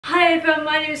Hey everyone,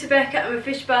 my name is Rebecca. I'm a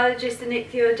fish biologist, an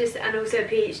ichthyologist and also a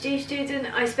PhD student.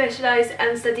 I specialise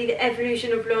and study the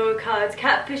evolution of Loricariidae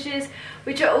catfishes,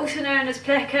 which are also known as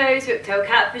plecos, whip-tailed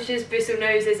catfishes,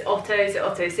 bristlenoses, ottos,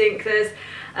 cichlids,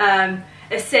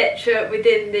 etc.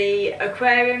 within the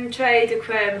aquarium trade,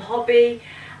 aquarium hobby.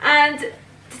 And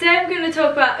today I'm going to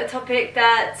talk about a topic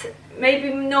that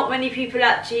maybe not many people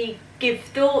actually give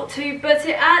thought to, but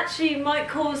it actually might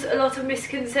cause a lot of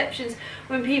misconceptions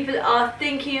when people are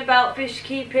thinking about fish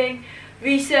keeping,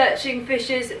 researching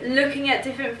fishes, looking at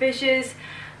different fishes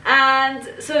and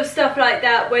sort of stuff like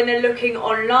that when they're looking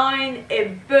online,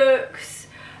 in books,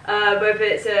 whether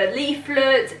it's a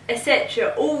leaflet,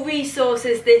 etc. All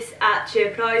resources this actually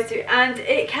applies to, and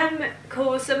it can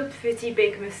cause some pretty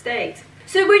big mistakes.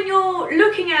 So when you're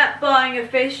looking at buying a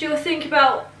fish, you'll think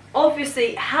about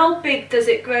obviously how big does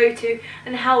it grow to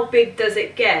and how big does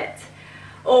it get,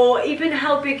 or even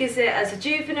how big is it as a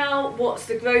juvenile, what's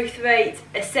the growth rate,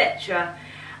 etc.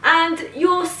 And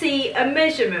you'll see a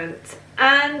measurement,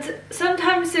 and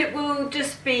sometimes it will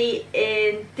just be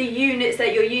in the units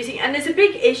that you're using, and there's a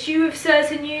big issue with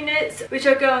certain units which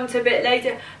I'll go on to a bit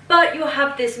later, but you'll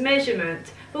have this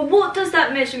measurement. But what does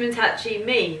that measurement actually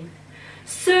mean?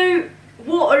 So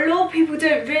what a lot of people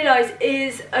don't realise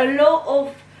is a lot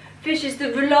of fishes,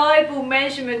 the reliable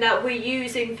measurement that we're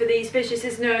using for these fishes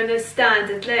is known as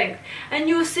standard length. And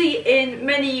you'll see in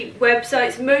many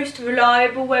websites, most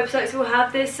reliable websites will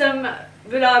have this. Some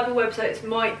reliable websites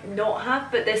might not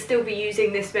have, but they'll still be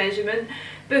using this measurement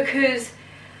because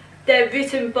they're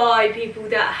written by people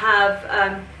that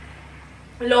have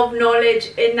a lot of knowledge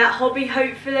in that hobby,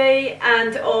 hopefully,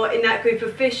 and or in that group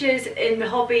of fishes in the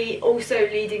hobby, also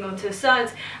leading on to science.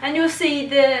 And you'll see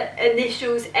the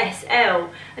initials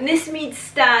SL, and this means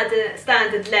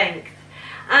standard length.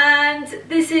 And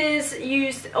this is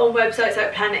used on websites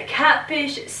like Planet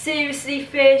Catfish, Seriously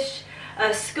Fish,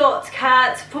 Scott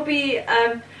Cat. Probably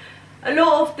a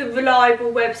lot of the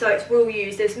reliable websites will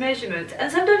use this measurement,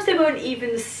 and sometimes they won't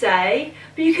even say,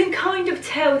 but you can kind of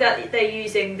tell that they're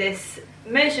using this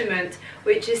measurement,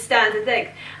 which is standard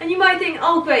length. And you might think,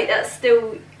 oh great, that's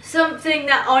still something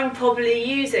that I'm probably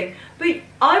using, but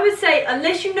I would say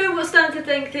unless you know what standard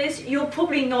length is, you're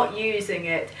probably not using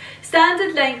it.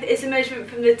 Standard length is a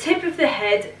measurement from the tip of the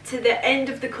head to the end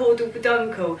of the caudal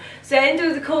peduncle. So the end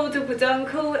of the caudal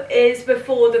peduncle is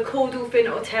before the caudal fin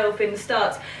or tail fin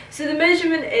starts. So the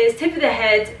measurement is tip of the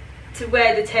head to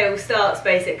where the tail starts,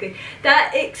 basically.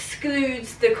 That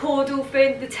excludes the caudal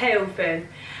fin, the tail fin.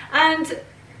 And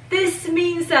this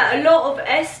means that a lot of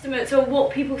estimates on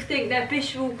what people think their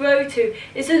fish will grow to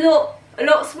is a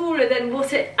lot smaller than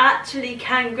what it actually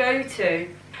can grow to.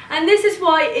 And this is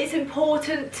why it's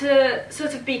important to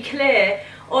sort of be clear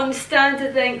on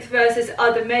standard length versus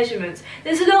other measurements.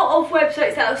 There's a lot of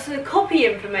websites that also copy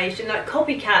information, like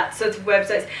copycat sort of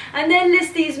websites, and they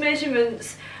list these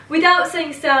measurements without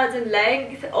saying standard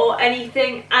length or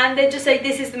anything, and they just say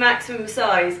this is the maximum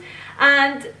size.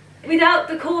 And without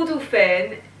the caudal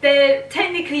fin, they're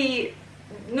technically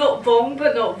not wrong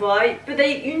but not right, but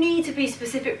you need to be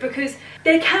specific because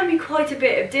there can be quite a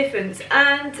bit of difference,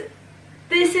 and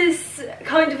this is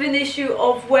kind of an issue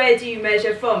of where do you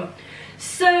measure from.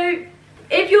 So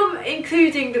if you're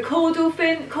including the caudal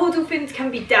fins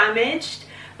can be damaged,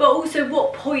 but also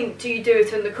what point do you do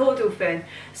it on the caudal fin?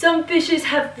 Some fishes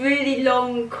have really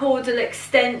long caudal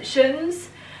extensions.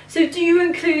 So do you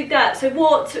include that? So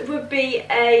what would be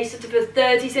a sort of a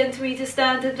 30 centimetre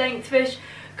standard length fish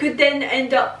could then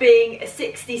end up being a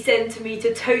 60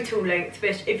 centimetre total length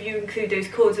fish if you include those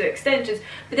caudal extensions,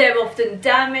 but they're often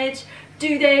damaged.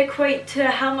 Do they equate to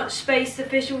how much space the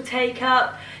fish will take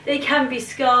up? They can be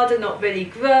scarred and not really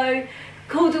grow.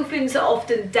 Caudal fins are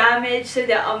often damaged, so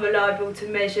they're unreliable to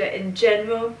measure in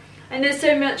general. And there's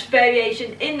so much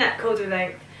variation in that caudal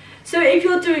length. So if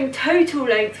you're doing total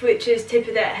length, which is tip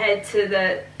of that head to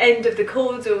the end of the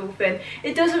caudal fin,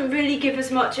 it doesn't really give us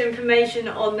much information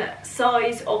on the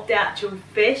size of the actual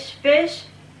fish.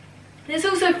 There's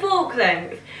also fork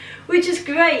length, which is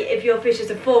great if your fish has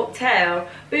a forked tail,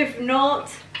 but if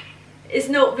not, it's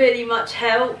not really much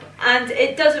help, and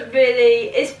it doesn't really,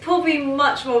 it's probably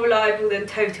much more reliable than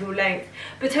total length.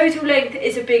 But total length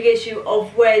is a big issue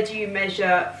of where do you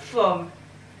measure from.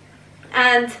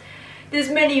 And there's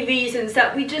many reasons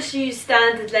that we just use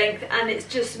standard length, and it's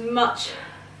just much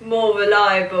more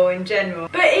reliable in general.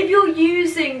 But if you're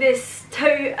using this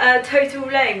total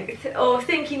length, or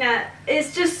thinking that,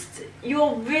 it's just,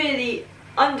 you're really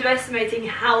underestimating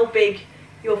how big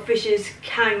your fishes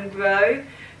can grow,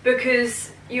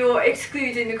 because you're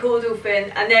excluding the caudal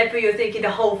fin and therefore you're thinking the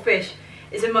whole fish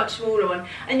is a much smaller one.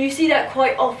 And you see that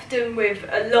quite often with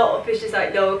a lot of fishes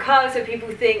like Loricariidae, so people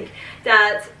think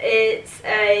that it's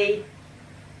a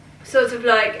sort of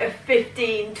like a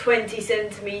 15-20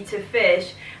 centimetre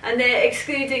fish, and they're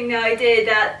excluding the idea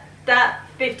that that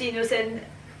 15 or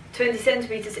 20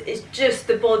 centimetres is just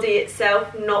the body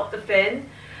itself, not the fin.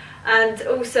 And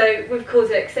also with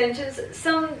caudal extensions,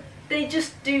 they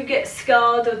just do get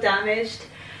scarred or damaged.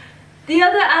 The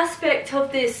other aspect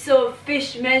of this sort of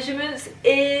fish measurements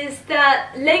is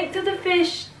that length of the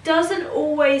fish doesn't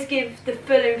always give the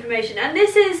full information, and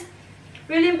this is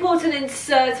really important in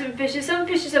certain fishes. Some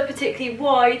fishes are particularly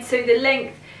wide, so the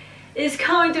length is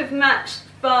kind of matched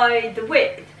by the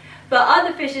width. But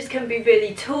other fishes can be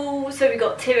really tall, so we've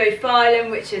got Pterophyllum,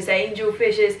 which is angel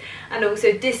fishes, and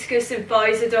also Discus and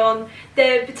Physodon.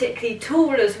 They're particularly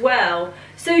tall as well,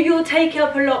 so you'll take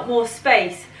up a lot more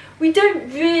space. You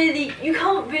can't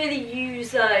really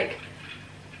use like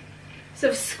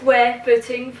sort of square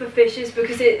footing for fishes,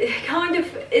 because it kind of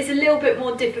is a little bit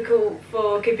more difficult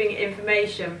for giving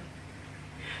information.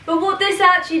 But what this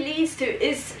actually leads to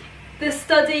is the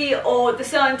study or the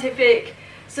scientific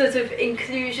sort of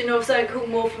inclusion of something called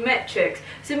morphometrics.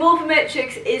 So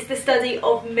morphometrics is the study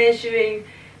of measuring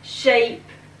shape,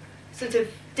 sort of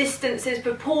distances,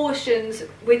 proportions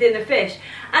within a fish,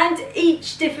 and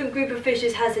each different group of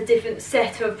fishes has a different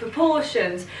set of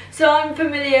proportions. So I'm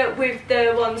familiar with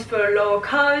the ones for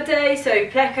Loricariidae, so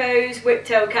plecos,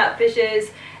 whiptail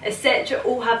catfishes, etc.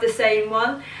 all have the same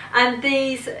one, and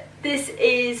this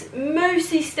is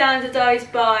mostly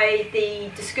standardised by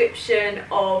the description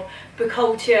of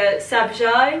Peckoltia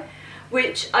sabaji,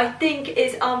 which I think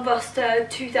is Armbruster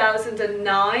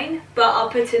 2009, but I'll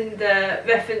put in the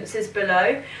references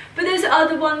below. But there's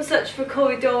other ones such for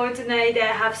Loricariidae, they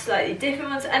have slightly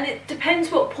different ones, and it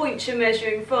depends what point you're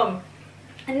measuring from.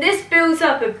 And this builds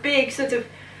up a big sort of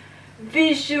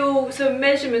visual sort of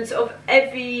measurements of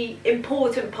every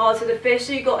important part of the fish.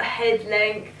 So you've got head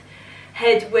length,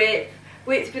 head width,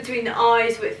 width between the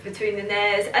eyes, width between the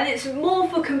nares, and it's more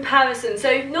for comparison.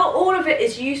 So not all of it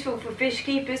is useful for fish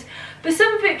keepers, but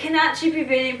some of it can actually be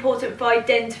really important for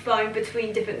identifying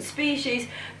between different species,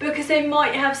 because they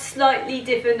might have slightly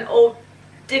different or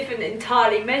different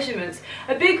entirely measurements.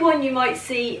 A big one you might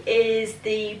see is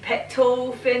the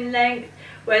pectoral fin length,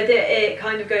 whether it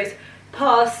kind of goes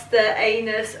past the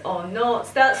anus or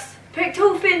not. That's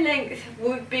pectoral fin length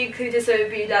would be included, so it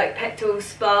would be like pectoral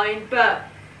spine, but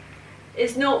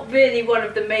it's not really one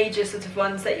of the major sort of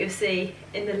ones that you'll see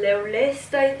in the little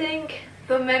list, I think,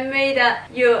 from memory. But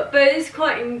it's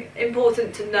quite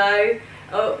important to know,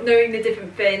 knowing the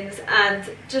different fins, and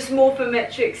just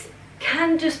morphometrics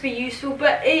can just be useful,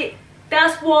 but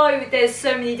that's why there's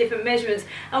so many different measurements,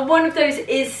 and one of those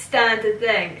is standard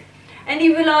length.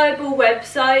 Any reliable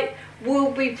website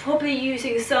will be probably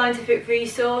using scientific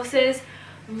resources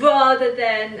rather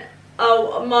than,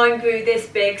 oh, mine grew this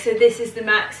big, so this is the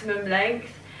maximum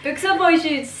length. Because otherwise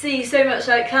you'd see so much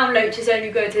like clown loaches only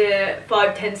go to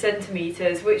 5-10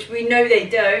 centimetres, which we know they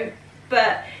don't,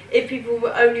 but if people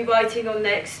were only writing on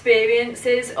their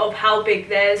experiences of how big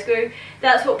theirs grew,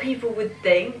 that's what people would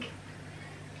think.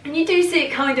 And you do see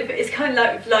it it's kind of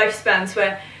like with lifespans,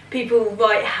 where people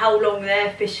write how long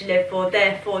their fish live for,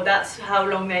 therefore that's how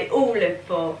long they all live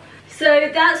for.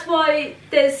 So that's why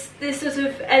there's this sort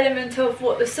of element of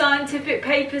what the scientific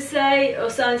papers say, or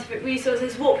scientific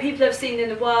resources, what people have seen in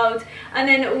the wild, and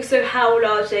then also how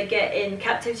large they get in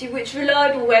captivity, which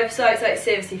reliable websites like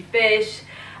Seriously Fish,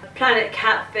 Planet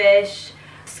Catfish,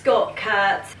 Scott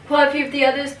Cat, quite a few of the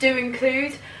others do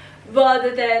include,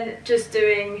 rather than just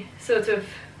doing sort of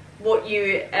what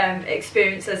you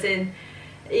experience as in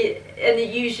it, and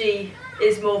it usually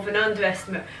is more of an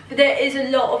underestimate. But there is a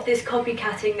lot of this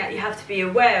copycatting that you have to be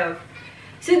aware of.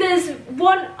 So there's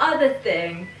one other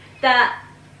thing that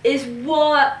is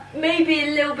what may be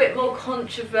a little bit more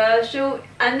controversial,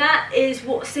 and that is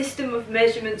what system of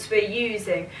measurements we're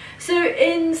using. So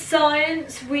in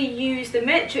science we use the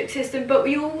metric system, but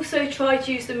we also try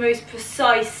to use the most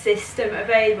precise system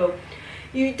available.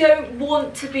 You don't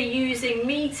want to be using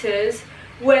meters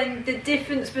when the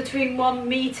difference between 1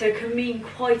 metre can mean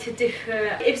quite a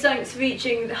different. If something's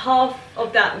reaching half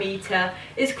of that metre,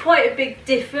 is quite a big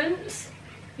difference.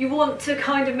 You want to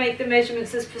kind of make the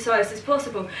measurements as precise as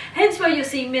possible. Hence why you'll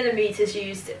see millimetres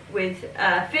used with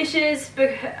fishes,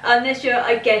 unless you're,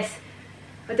 I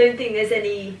don't think there's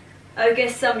any, I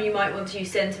guess some you might want to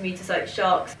use centimetres like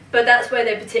sharks, but that's where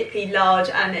they're particularly large,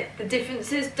 and the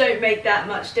differences don't make that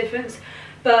much difference.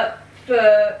 But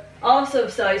for our sort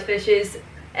of size fishes,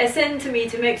 a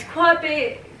centimetre makes quite a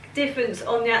big difference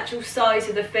on the actual size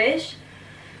of the fish.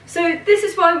 So this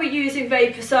is why we're using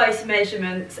very precise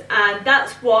measurements, and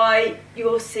that's why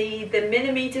you'll see the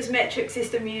millimeters metric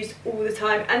system used all the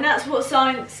time, and that's what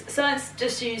science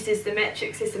just uses the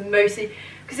metric system mostly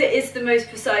because it is the most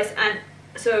precise and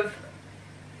sort of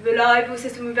reliable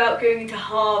system without going into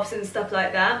halves and stuff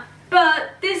like that.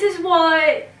 But this is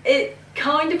why it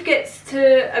kind of gets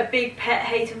to a big pet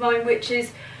hate of mine, which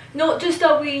is not just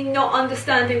are we not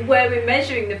understanding where we're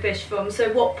measuring the fish from,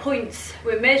 so what points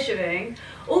we're measuring,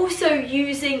 also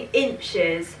using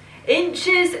inches.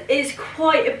 Inches is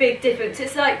quite a big difference.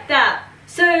 It's like that.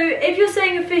 So if you're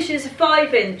saying a fish is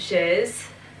 5 inches,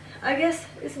 I guess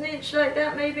it's an inch like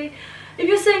that maybe. If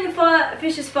you're saying a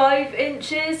fish is 5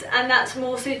 inches and that's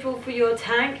more suitable for your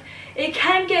tank, it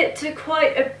can get to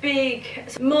quite a big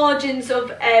margins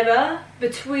of error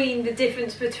between the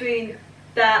difference between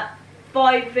that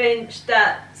 5 inch,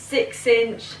 that 6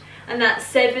 inch and that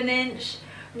 7 inch,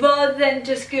 rather than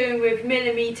just going with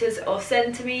millimeters or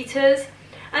centimeters.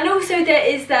 And also there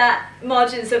is that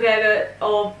margins of error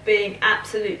of being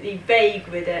absolutely vague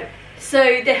with it.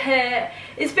 So the hair,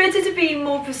 it's better to be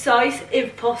more precise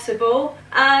if possible,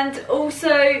 and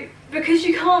also because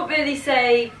you can't really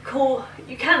say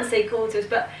you can say quarters,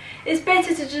 but it's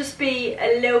better to just be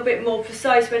a little bit more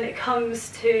precise when it comes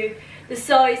to the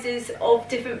sizes of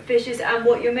different fishes and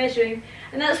what you're measuring.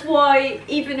 And that's why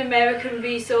even American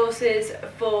resources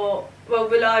for, well,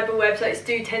 reliable websites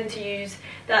do tend to use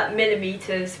that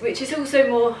millimeters, which is also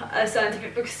more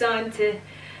scientific, because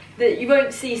that you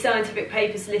won't see scientific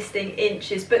papers listing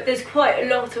inches, but there's quite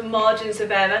a lot of margins of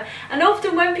error, and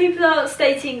often when people are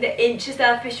stating the inches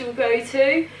that fish will grow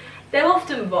to, they're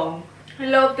often wrong. A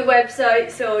lot of the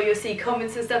websites, or you'll see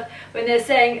comments and stuff, when they're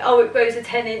saying, oh, it grows to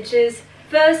 10 inches.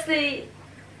 Firstly,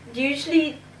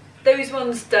 usually those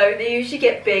ones don't, they usually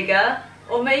get bigger,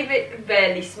 or maybe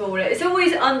barely smaller. It's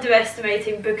always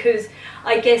underestimating, because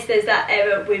I guess there's that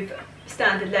error with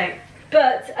standard length.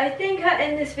 But I think I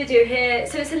end this video here.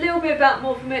 So it's a little bit about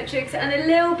morphometrics and a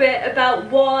little bit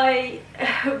about why,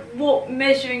 what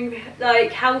measuring,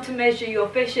 like how to measure your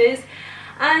fishes,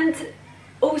 and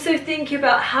also think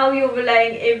about how you're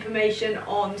relaying information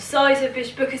on size of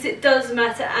fish, because it does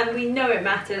matter, and we know it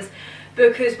matters,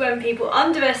 because when people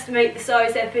underestimate the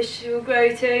size their fish will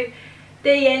grow to,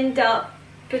 they end up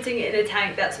putting it in a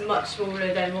tank that's much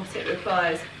smaller than what it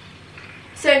requires.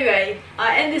 So anyway,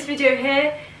 I end this video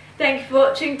here. Thank you for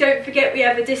watching. Don't forget we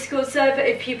have a Discord server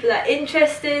if people are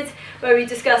interested, where we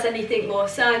discuss anything more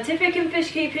scientific in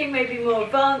fish keeping, maybe more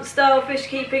advanced style fish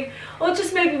keeping, or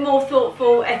just maybe more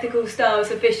thoughtful, ethical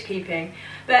styles of fish keeping.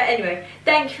 But anyway,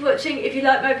 thank you for watching. If you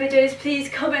like my videos, please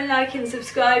comment, like and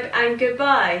subscribe, and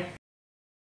goodbye.